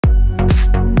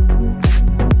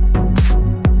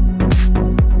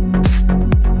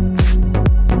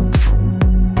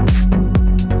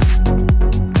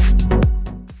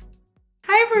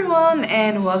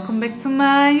welcome back to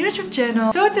my YouTube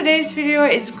channel. So today's video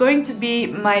is going to be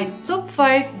my top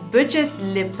 5 budget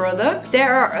lip products.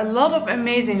 There are a lot of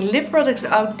amazing lip products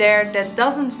out there that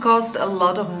doesn't cost a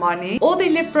lot of money. All the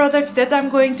lip products that I'm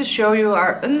going to show you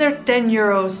are under 10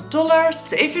 euros dollars.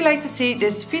 So if you like to see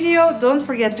this video, don't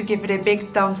forget to give it a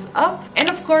big thumbs up. And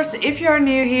of course, if you are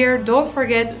new here, don't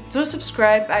forget to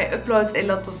subscribe. I upload a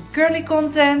lot of girly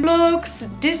content, vlogs,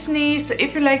 Disney. So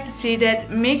if you like to see that,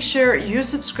 make sure you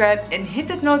subscribe and hit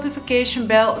that notification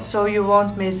bell so you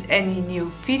won't miss any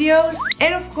new videos.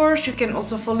 And of course, you can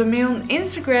also follow me on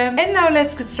Instagram. And now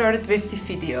let's get started with the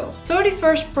video. So the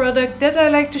first product that I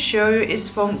like to show you is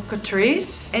from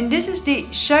Catrice, and this is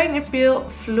the Shine Appeal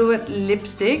Fluid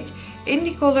Lipstick in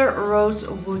the color Rose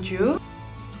Would You.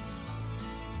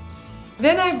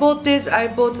 When I bought this, I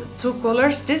bought two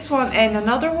colors, this one and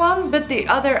another one, but the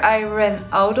other I ran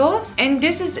out of. And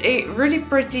this is a really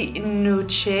pretty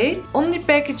nude shade. On the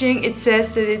packaging it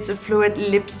says that it's a fluid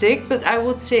lipstick, but I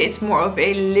would say it's more of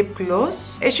a lip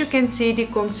gloss. As you can see, the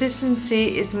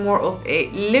consistency is more of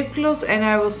a lip gloss, and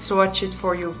I will swatch it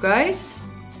for you guys.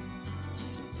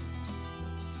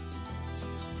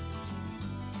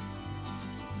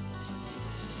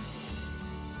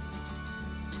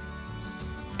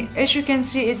 As you can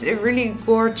see, it's a really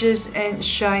gorgeous and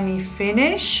shiny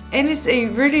finish, and it's a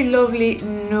really lovely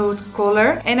nude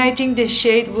color, and I think this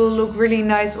shade will look really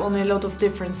nice on a lot of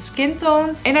different skin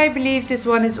tones. And I believe this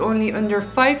one is only under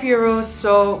 5 euros,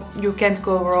 so you can't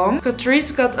go wrong.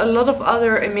 Catrice got a lot of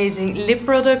other amazing lip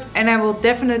products, and I will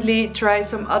definitely try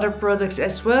some other products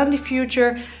as well in the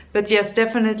future. But yes,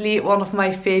 definitely one of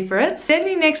my favorites. Then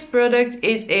the next product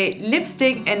is a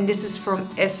lipstick, and this is from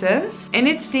Essence. And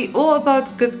it's the All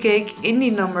About Cupcake in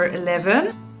the number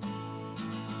 11.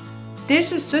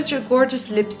 This is such a gorgeous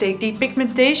lipstick. The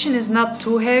pigmentation is not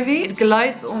too heavy. It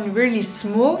glides on really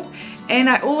smooth. And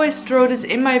I always throw this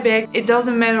in my bag. It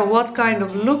doesn't matter what kind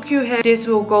of look you have. This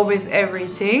will go with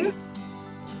everything.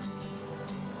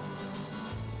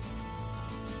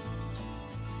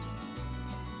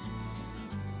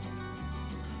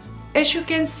 As you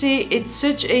can see, it's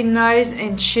such a nice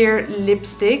and sheer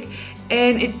lipstick,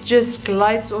 and it just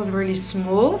glides on really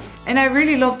smooth. And I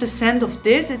really love the scent of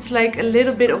this. It's like a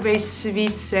little bit of a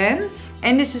sweet scent.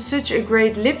 And this is such a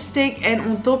great lipstick, and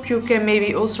on top you can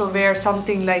maybe also wear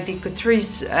something like the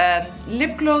Catrice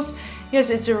lip gloss. Yes,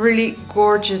 it's a really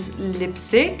gorgeous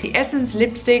lipstick. The Essence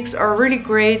lipsticks are really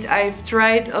great. I've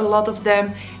tried a lot of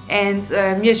them, and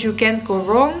yes, you can't go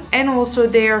wrong. And also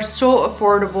they are so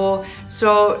affordable.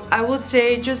 So I would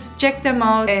say just check them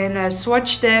out and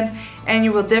swatch them, and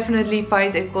you will definitely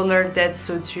find a color that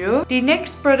suits you. The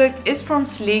next product is from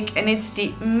Sleek, and it's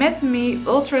the Matte Me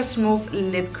Ultra Smooth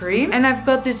Lip Cream. And I've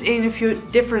got this in a few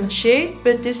different shades,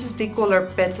 but this is the color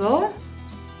Petal.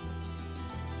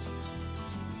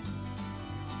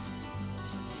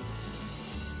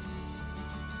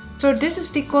 So this is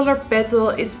the color Petal.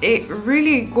 It's a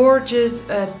really gorgeous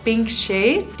pink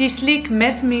shade. The Sleek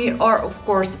Matte Me are of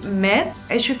course matte.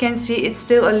 As you can see, it's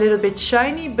still a little bit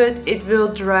shiny, but it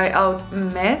will dry out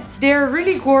matte. They're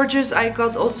really gorgeous. I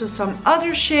got also some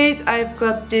other shade. I've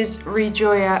got this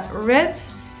Rejoya Red,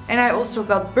 and I also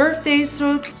got Birthday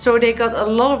Suit. So they got a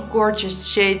lot of gorgeous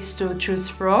shades to choose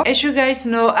from. As you guys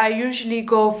know, I usually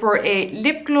go for a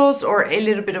lip gloss or a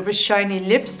little bit of a shiny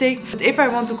lipstick. But if I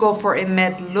want to go for a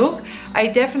matte look, I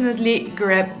definitely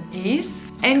grab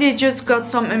these. And they just got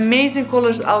some amazing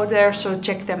colors out there, so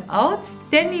check them out.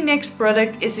 Then the next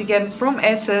product is again from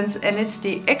Essence, and it's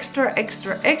the Extra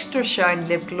Extra Extra Shine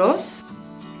Lip Gloss.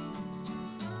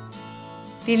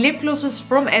 The lip glosses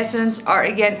from Essence are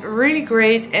again really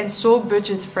great and so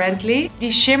budget friendly. The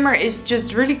shimmer is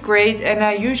just really great, and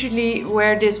I usually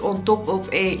wear this on top of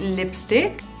a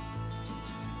lipstick.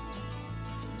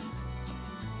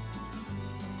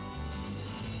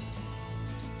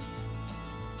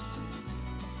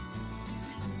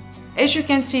 As you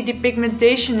can see, the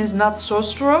pigmentation is not so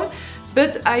strong,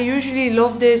 but I usually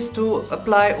love this to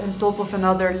apply on top of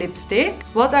another lipstick.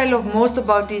 What I love most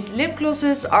about these lip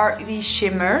glosses are the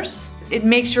shimmers. It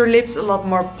makes your lips a lot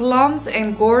more plump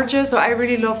and gorgeous, so I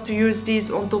really love to use these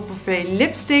on top of a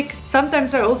lipstick.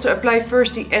 Sometimes I also apply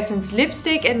first the Essence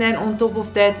lipstick and then on top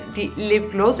of that the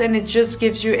lip gloss, and it just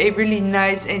gives you a really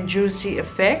nice and juicy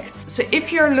effect. So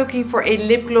if you're looking for a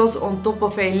lip gloss on top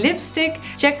of a lipstick,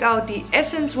 check out the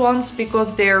Essence ones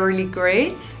because they are really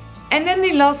great. And then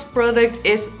the last product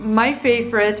is my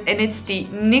favorite, and it's the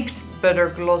NYX Butter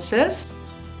Glosses.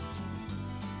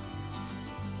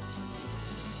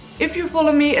 If you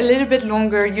follow me a little bit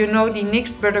longer, you know the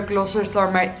NYX Butter Glossers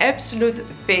are my absolute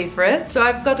favorite. So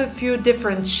I've got a few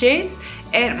different shades,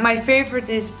 And my favorite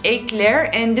is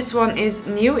Eclair, and this one is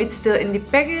new, it's still in the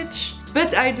package.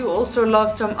 But I do also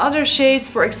love some other shades.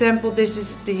 For example, this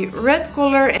is the red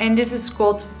color and this is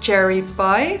called Cherry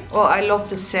Pie. Oh, I love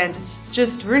the scent. It's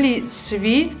just really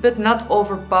sweet but not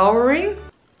overpowering.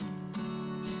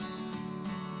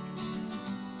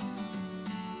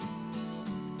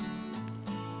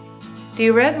 The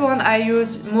red one I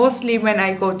use mostly when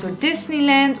I go to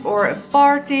Disneyland or a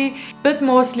party, but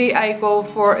mostly I go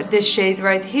for this shade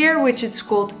right here, which is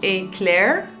called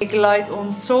Eclair. They glide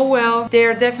on so well. They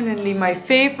are definitely my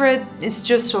favorite. It's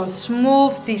just so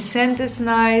smooth, the scent is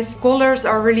nice, colors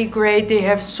are really great. They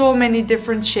have so many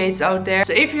different shades out there.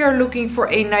 So if you're looking for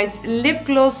a nice lip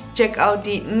gloss, check out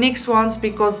the NYX ones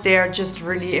because they are just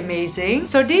really amazing.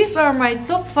 So these are my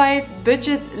top 5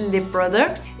 budget lip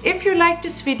products. If you like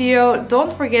this video,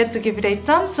 don't forget to give it a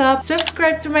thumbs up,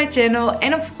 subscribe to my channel,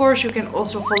 and of course you can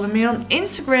also follow me on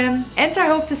Instagram. And I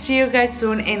hope to see you guys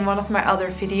soon in one of my other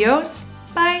videos.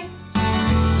 Bye!